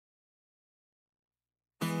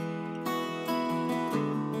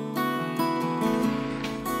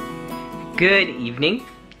Good evening.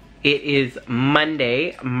 It is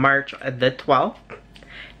Monday, March the 12th,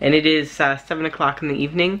 and it is 7 o'clock in the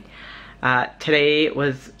evening. Today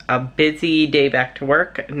was a busy day back to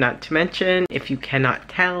work, not to mention, if you cannot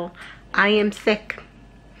tell, I am sick.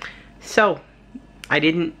 So, I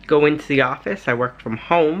didn't go into the office, I worked from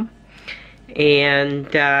home,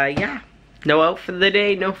 and yeah, no outfit of the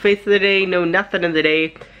day, no face of the day, no nothing of the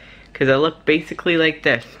day, because I look basically like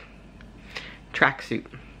this. Tracksuit,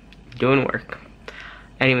 doing work.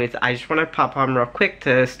 Anyways, I just want to pop on real quick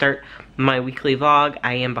to start my weekly vlog.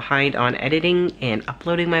 I am behind on editing and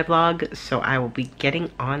uploading my vlog, so I will be getting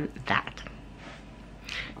on that.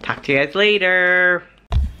 Talk to you guys later.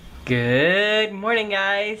 Good morning,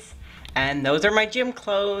 guys. And those are my gym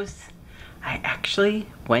clothes. I actually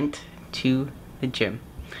went to the gym,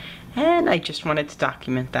 and I just wanted to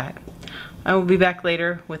document that. I will be back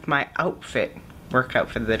later with my outfit, work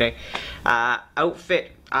outfit of the day.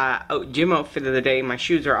 Gym outfit of the day. My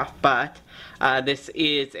shoes are off, but this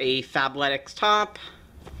is a Fabletics top.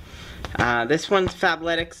 This one's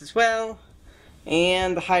Fabletics as well,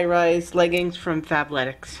 and the high-rise leggings from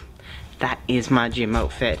Fabletics. That is my gym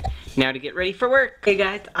outfit. Now to get ready for work. Okay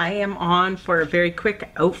guys, I am on for a very quick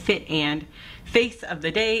outfit and face of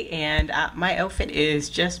the day, and my outfit is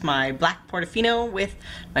just my black Portofino with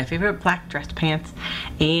my favorite black dress pants,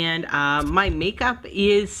 and my makeup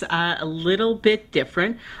is a little bit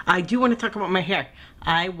different. I do want to talk about my hair.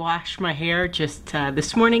 I washed my hair just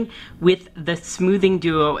this morning with the smoothing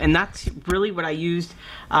duo, and that's really what I used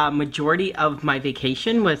majority of my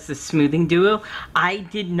vacation was the smoothing duo. I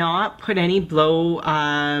did not put any blow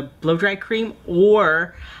dry cream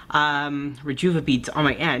or Rejuva beads on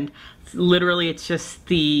my end. Literally, it's just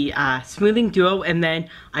the smoothing duo, and then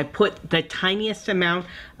I put the tiniest amount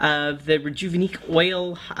of the Rejuvenique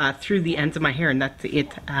oil through the ends of my hair, and that's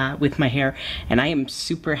it with my hair, and I am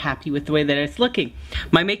super happy with the way that it's looking.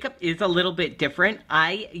 My makeup is a little bit different.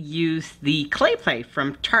 I use the Clay Play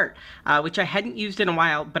from Tarte, which I hadn't used in a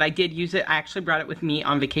while, but I did use it. I actually brought it with me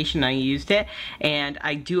on vacation. I used it, and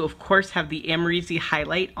I do, of course, have the Amrezy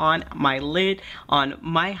highlight on my lid, on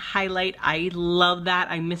my highlight. I love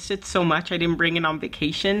that. I missed it so much. I didn't bring it on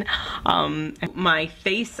vacation. My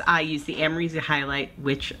face, I use the Amrezy highlight,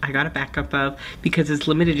 which I got a backup of because it's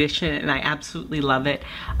limited edition, and I absolutely love it.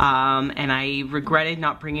 And I regretted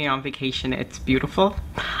not bringing it on vacation. It's beautiful.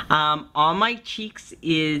 On my cheeks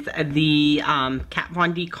is the Kat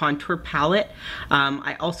Von D contour palette.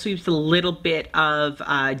 I also used a little bit of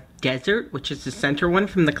Desert, which is the center one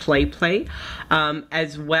from the Clay Play,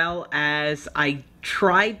 as well as I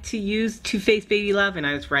tried to use Too Faced Baby Love, and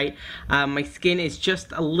I was right. My skin is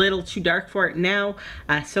just a little too dark for it now,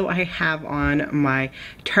 so I have on my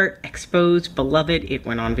Tarte Exposed Beloved. It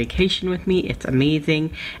went on vacation with me. It's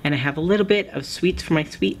amazing, and I have a little bit of Sweets for My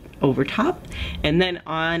Sweet over top. And then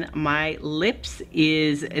on my lips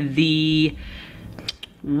is the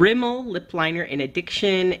Rimmel lip liner in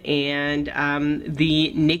Addiction, and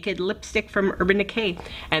the Naked lipstick from Urban Decay,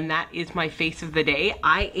 and that is my face of the day.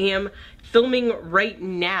 I am filming right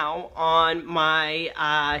now on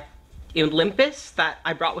my Olympus that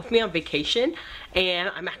I brought with me on vacation, and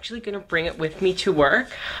I'm actually gonna bring it with me to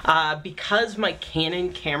work because my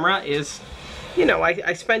Canon camera is, you know,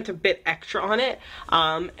 I spent a bit extra on it,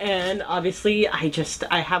 and obviously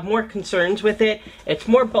I have more concerns with it. It's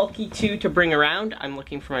more bulky too to bring around. I'm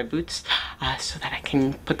looking for my boots so that I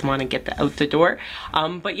can put them on and get out the door.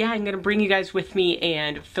 But yeah, I'm gonna bring you guys with me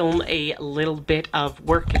and film a little bit of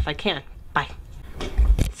work if I can. Bye.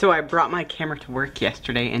 So I brought my camera to work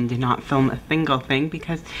yesterday and did not film a single thing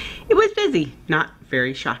because it was busy. Not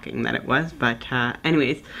very shocking that it was, but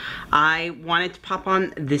anyways, I wanted to pop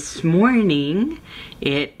on this morning.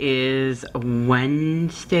 It is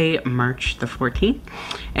Wednesday, March the 14th,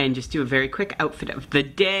 and just do a very quick outfit of the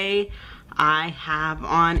day. I have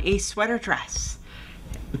on a sweater dress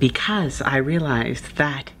because I realized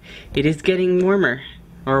that it is getting warmer,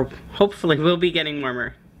 or hopefully will be getting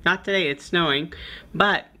warmer. Not today, it's snowing,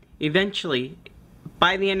 but eventually,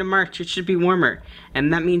 by the end of March, it should be warmer,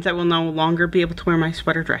 and that means I will no longer be able to wear my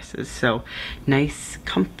sweater dresses. So nice,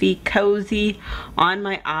 comfy, cozy. On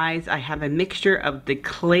my eyes, I have a mixture of the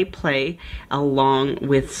Clay Play along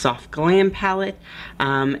with Soft Glam palette,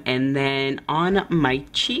 and then on my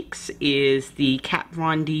cheeks is the Kat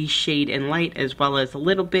Von D Shade and Light, as well as a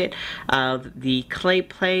little bit of the Clay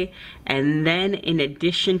Play. And then in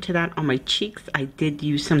addition to that, on my cheeks, I did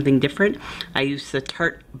use something different. I used the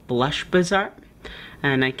Tarte Blush Bazaar,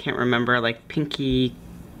 and I can't remember, like pinky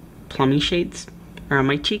plummy shades are on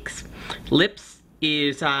my cheeks. Lips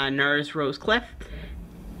is NARS Rose Cliff,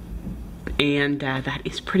 and that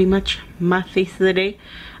is pretty much my face of the day.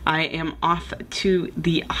 I am off to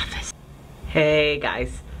the office. Hey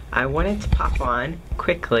guys, I wanted to pop on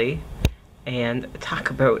quickly and talk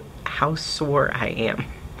about how sore I am.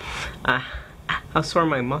 How sore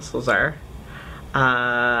my muscles are.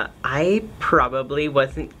 I probably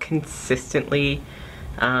wasn't consistently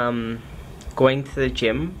going to the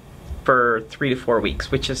gym for 3 to 4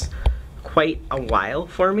 weeks, which is quite a while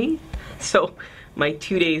for me. So my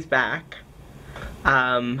 2 days back,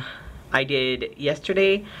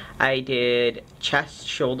 yesterday I did chest,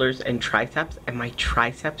 shoulders, and triceps, and my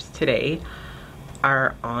triceps today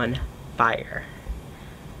are on fire.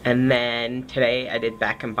 And then today I did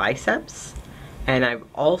back and biceps, and I've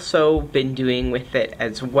also been doing with it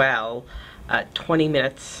as well 20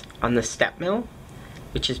 minutes on the step mill,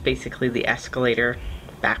 which is basically the escalator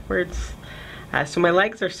backwards. So my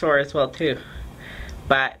legs are sore as well too.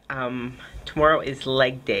 But tomorrow is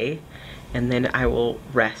leg day, and then I will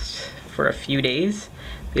rest for a few days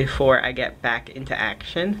before I get back into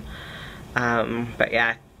action. But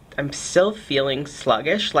yeah, I'm still feeling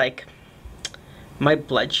sluggish. Like, my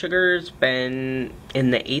blood sugar's been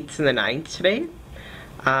in the 8s and the 9s today.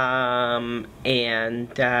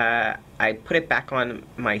 I put it back on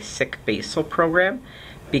my sick basal program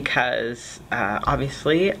because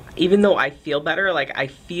obviously, even though I feel better, like I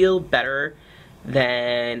feel better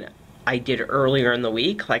than I did earlier in the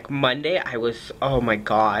week. Like Monday, I was, oh my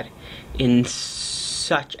god, in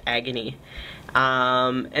such agony.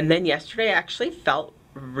 And then yesterday I actually felt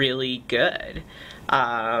really good.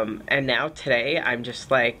 And now today I'm just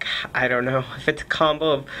like, I don't know if it's a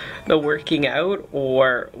combo of the working out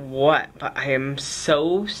or what, but I am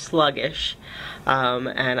so sluggish.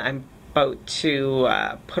 And I'm about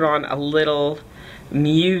to put on a little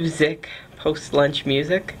music, post-lunch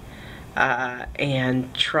music,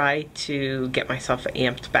 and try to get myself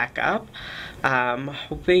amped back up.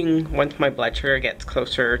 Hoping once my blood sugar gets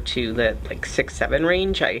closer to the like 6-7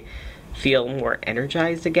 range, I feel more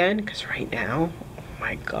energized again, because right now, oh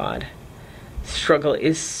my god, struggle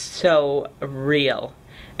is so real.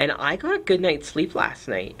 And I got a good night's sleep last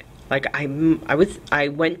night. Like I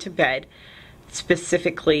went to bed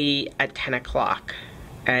specifically at 10 o'clock,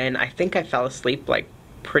 and I think I fell asleep like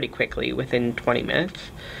pretty quickly within 20 minutes.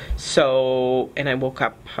 So, and I woke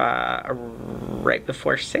up right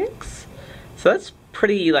before 6. So that's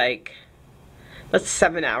pretty, like, that's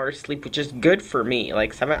 7 hours sleep, which is good for me.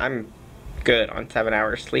 Like I'm good on 7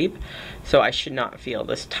 hours sleep. So I should not feel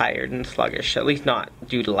this tired and sluggish, at least not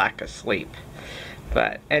due to lack of sleep.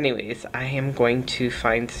 But anyways, I am going to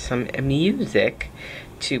find some music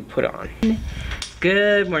to put on.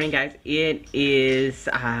 Good morning, guys. It is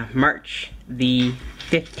March the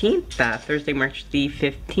 15th, Thursday, March the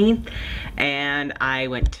 15th, and I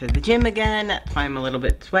went to the gym again. That's why I'm a little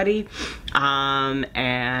bit sweaty.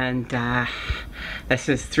 This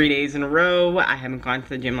is 3 days in a row. I haven't gone to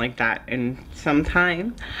the gym like that in some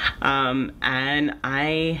time. And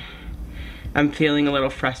I am feeling a little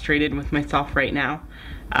frustrated with myself right now.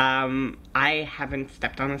 I haven't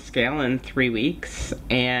stepped on a scale in 3 weeks,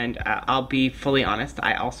 and I'll be fully honest,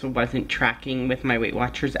 I also wasn't tracking with my Weight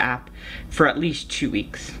Watchers app for at least 2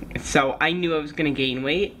 weeks. So I knew I was gonna gain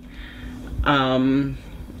weight.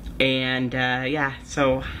 Yeah,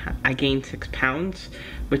 so I gained 6 pounds,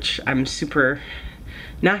 which I'm super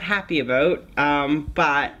not happy about,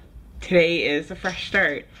 but today is a fresh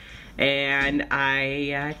start, and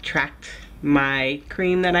I tracked my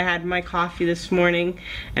cream that I had in my coffee this morning,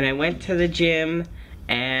 and I went to the gym,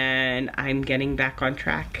 and I'm getting back on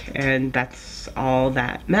track, and that's all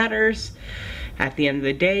that matters at the end of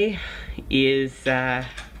the day. Is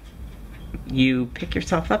you pick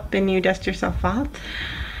yourself up and you dust yourself off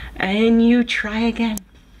and you try again,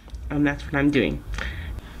 and that's what I'm doing.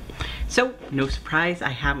 So, no surprise, I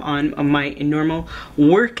have on my normal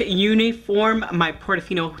work uniform, my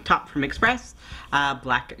Portofino top from Express.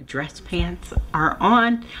 Black dress pants are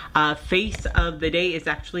on. Face of the day is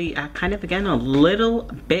actually kind of, again, a little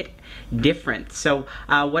bit different. So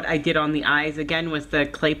what I did on the eyes again was the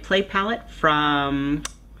Clay Play palette from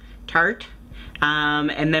Tarte.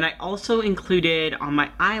 And then I also included on my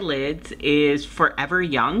eyelids is Forever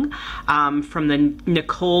Young from the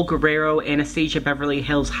Nicole Guerrero Anastasia Beverly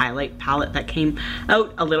Hills highlight palette that came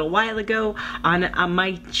out a little while ago. On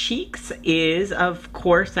my cheeks is, of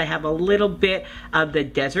course, I have a little bit of the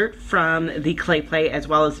Desert from the Clay Play, as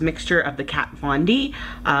well as a mixture of the Kat Von D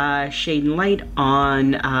Shade and Light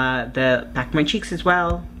on the back of my cheeks as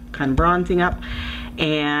well, kind of bronzing up.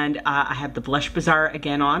 And I have the Blush Bazaar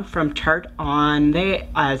again on from Tarte on there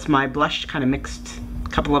as my blush, kind of mixed a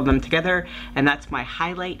couple of them together, and that's my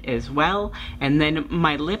highlight as well. And then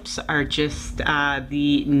my lips are just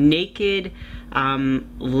the Naked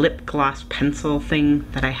lip gloss pencil thing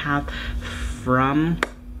that I have from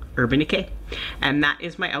Urban Decay. And that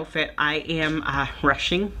is my outfit. I am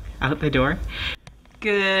rushing out the door.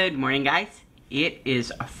 Good morning, guys. It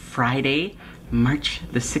is a Friday, March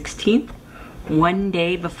the 16th. One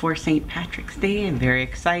day before St. Patrick's Day. I'm very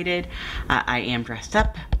excited. I am dressed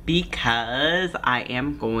up because I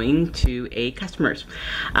am going to a customer's.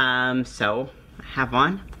 So I have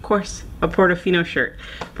on, of course, a Portofino shirt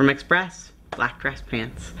from Express, black dress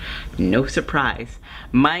pants. No surprise.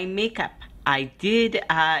 My makeup, I did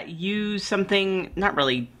use something not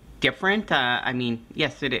really different. I mean,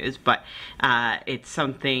 yes it is, but it's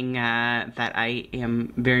something that I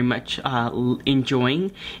am very much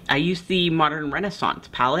enjoying. I used the Modern Renaissance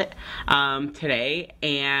palette today,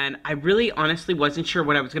 and I really honestly wasn't sure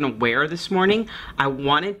what I was gonna wear this morning. I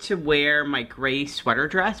wanted to wear my gray sweater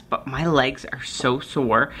dress, but my legs are so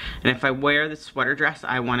sore, and if I wear the sweater dress,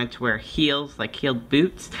 I wanted to wear heels, like heeled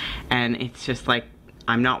boots, and it's just like,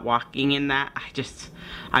 I'm not walking in that.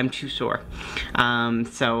 I'm too sore.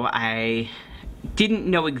 So I didn't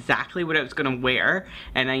know exactly what I was gonna wear,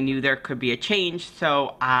 and I knew there could be a change,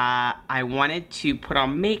 so I wanted to put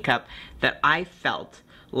on makeup that I felt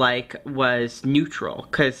like was neutral,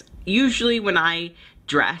 because usually when I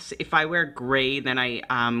dress, if I wear gray, then I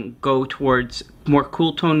go towards more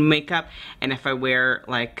cool tone makeup, and if I wear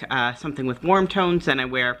like something with warm tones, then I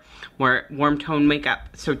wear more warm tone makeup.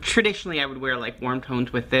 So traditionally I would wear like warm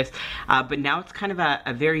tones with this, but now it's kind of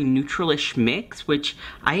a very neutralish mix, which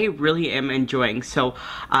I really am enjoying. So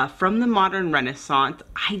from the Modern Renaissance,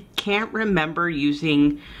 I can't remember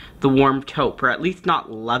using the warm taupe, or at least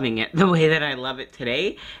not loving it the way that I love it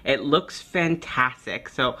today. It looks fantastic.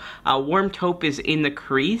 So warm taupe is in the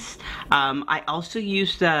crease. I also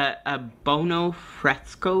used a Bono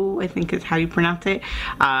Fresco, I think is how you pronounce it,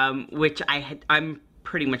 which I'm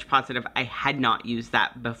pretty much positive I had not used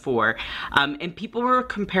that before. And people were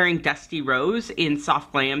comparing Dusty Rose in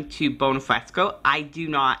Soft Glam to Bono Fresco. I do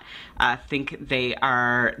not think they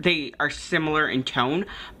are similar in tone,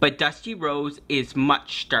 but Dusty Rose is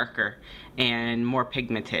much darker and more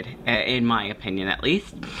pigmented, in my opinion at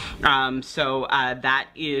least. So that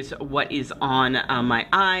is what is on my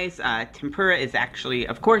eyes. Tempera is actually,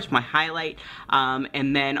 of course, my highlight.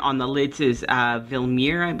 And then on the lids is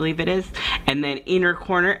Villemere, I believe it is. And then inner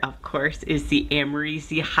corner, of course, is the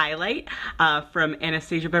Amrezy highlight from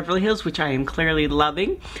Anastasia Beverly Hills, which I am clearly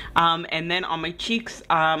loving. And then on my cheeks,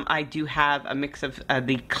 I do have a mix of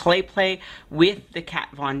the Clay Play with the Kat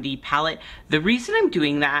Von D palette. The reason I'm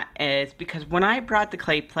doing that is because when I brought the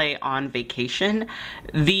Clay Play on vacation,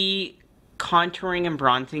 the contouring and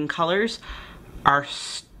bronzing colors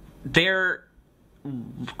they're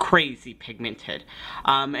crazy pigmented.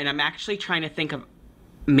 And I'm actually trying to think of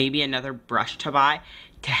maybe another brush to buy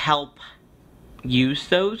to help use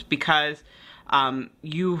those, because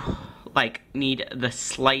you like need the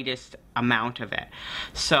slightest amount of it.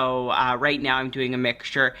 So right now I'm doing a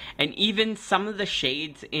mixture, and even some of the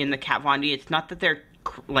shades in the Kat Von D, it's not that they're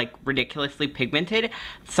like ridiculously pigmented.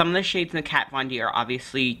 Some of the shades in the Kat Von D are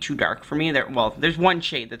obviously too dark for me. Well, there's one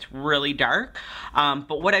shade that's really dark,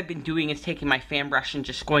 but what I've been doing is taking my fan brush and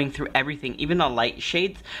just going through everything, even the light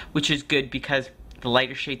shades, which is good because the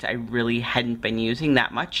lighter shades I really hadn't been using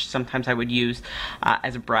that much. Sometimes I would use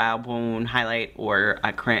as a brow bone highlight or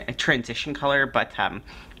a transition color, but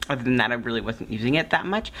other than that I really wasn't using it that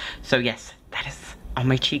much. So yes, that is on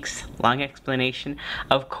my cheeks. Long explanation.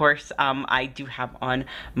 Of course, I do have on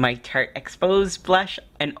my Tarte Exposed blush,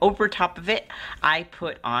 and over top of it, I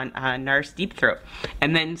put on NARS Deep Throat.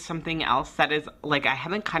 And then something else that is, like, I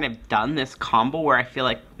haven't kind of done this combo where I feel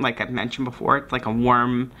like I've mentioned before, it's like a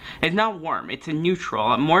warm, it's not warm, it's a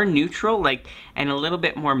neutral, a more neutral, like, and a little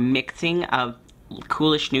bit more mixing of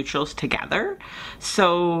coolish neutrals together.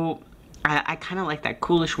 So, I kind of like that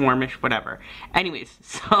coolish, warmish, whatever. Anyways,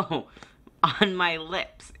 so on my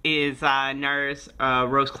lips is NARS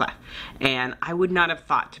Rose Clef, and I would not have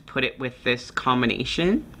thought to put it with this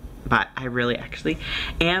combination, but I really actually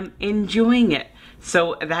am enjoying it.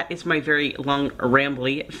 So that is my very long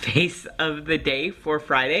rambly face of the day for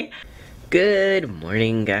Friday. Good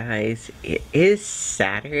morning, guys. It is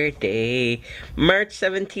Saturday, March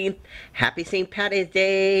 17th. Happy St. Patty's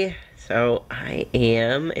Day. So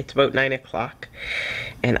it's about 9 o'clock,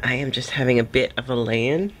 and I am just having a bit of a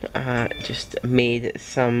lay-in. Just made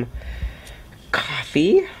some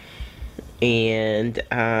coffee, and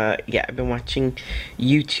yeah, I've been watching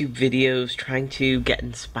YouTube videos trying to get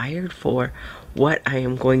inspired for what I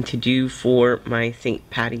am going to do for my St.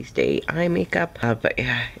 Patty's Day eye makeup. But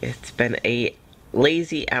yeah, it's been a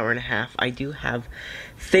lazy hour and a half. I do have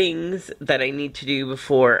things that I need to do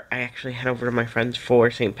before I actually head over to my friends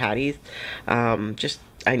for St. Patty's.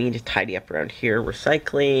 I need to tidy up around here,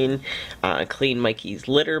 recycling, clean Mikey's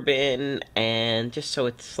litter bin, and just so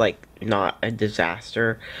it's like not a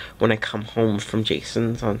disaster when I come home from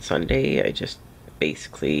Jason's on Sunday. I just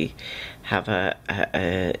basically have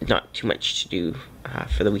not too much to do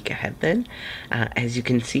for the week ahead then. As you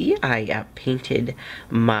can see, I painted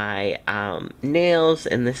my nails,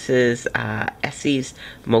 and this is Essie's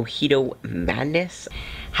Mojito Madness.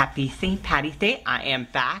 Happy St. Patty's Day. I am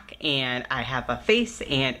back and I have a face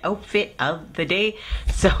and outfit of the day.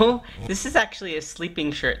 So this is actually a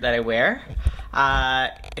sleeping shirt that I wear.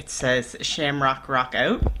 It says Shamrock Rock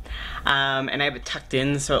Out, and I have it tucked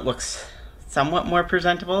in so it looks somewhat more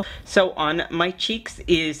presentable. So on my cheeks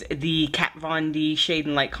is the Kat Von D Shade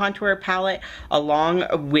and Light Contour palette,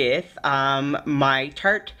 along with my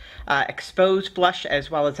Tarte Exposed blush,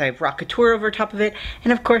 as well as I have Rockateur over top of it,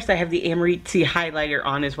 and of course I have the Amaretto highlighter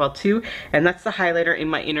on as well too, and that's the highlighter in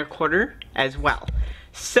my inner quarter as well.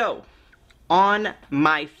 So on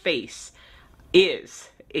my face it's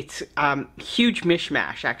huge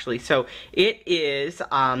mishmash actually. So it is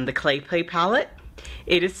the Clay Play palette.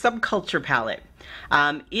 It is Subculture palette.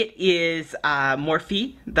 It is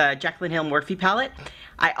Morphe, the Jaclyn Hill Morphe palette.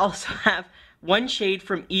 I also have one shade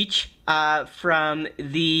from each from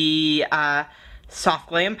the Soft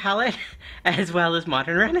Glam palette, as well as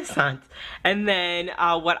Modern Renaissance. And then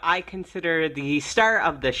what I consider the star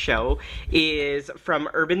of the show is from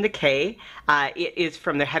Urban Decay. It is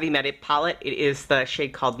from the Heavy Metal palette. It is the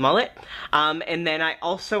shade called Mullet. And then I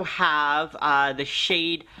also have the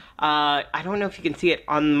shade, I don't know if you can see it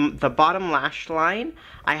on the bottom lash line.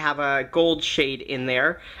 I have a gold shade in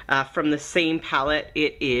there from the same palette.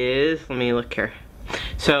 It is, let me look here.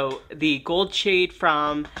 So the gold shade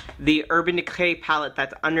from the Urban Decay palette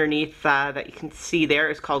that's underneath that you can see there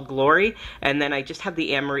is called Glory. And then I just have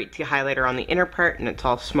the Amaretto highlighter on the inner part, and it's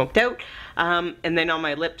all smoked out. And then on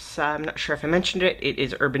my lips, I'm not sure if I mentioned it, it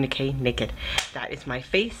is Urban Decay Naked. That is my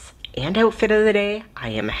face and outfit of the day. I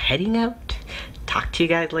am heading out. Talk to you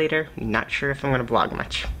guys later. Not sure if I'm going to vlog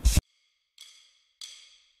much.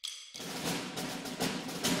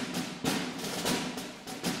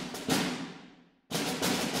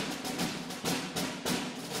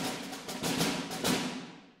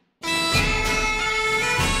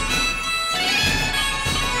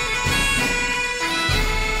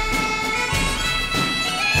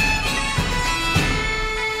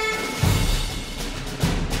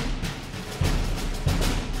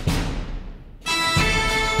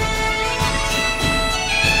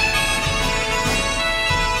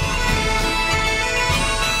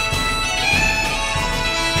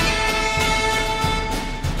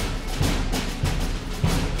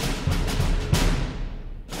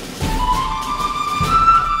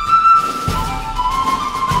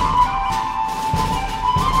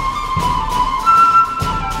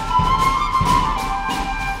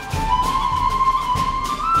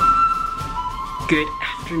 Good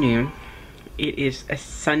afternoon. It is a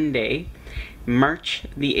Sunday, March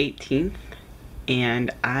the 18th,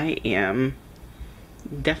 and I am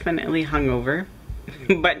definitely hungover,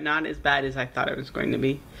 but not as bad as I thought it was going to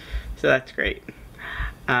be, so that's great.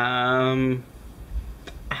 Yeah,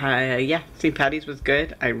 St. Patty's was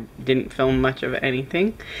good. I didn't film much of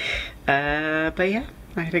anything, but yeah,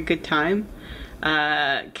 I had a good time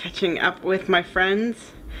catching up with my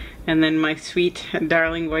friends. And then my sweet,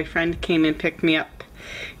 darling boyfriend came and picked me up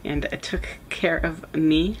and took care of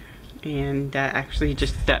me, and actually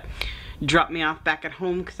just dropped me off back at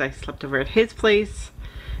home because I slept over at his place.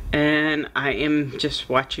 And I am just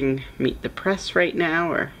watching Meet the Press right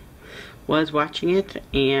now, or was watching it,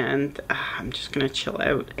 and I'm just gonna chill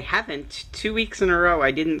out. I haven't. 2 weeks in a row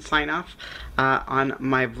I didn't sign off on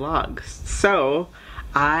my vlogs, so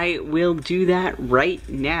I will do that right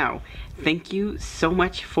now. Thank you so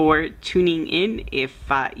much for tuning in. If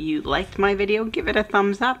you liked my video, give it a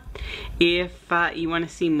thumbs up. If you want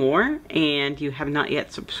to see more and you have not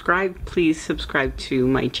yet subscribed, please subscribe to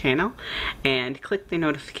my channel and click the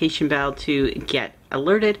notification bell to get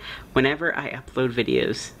alerted whenever I upload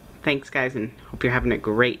videos. Thanks guys, and hope you're having a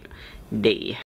great day.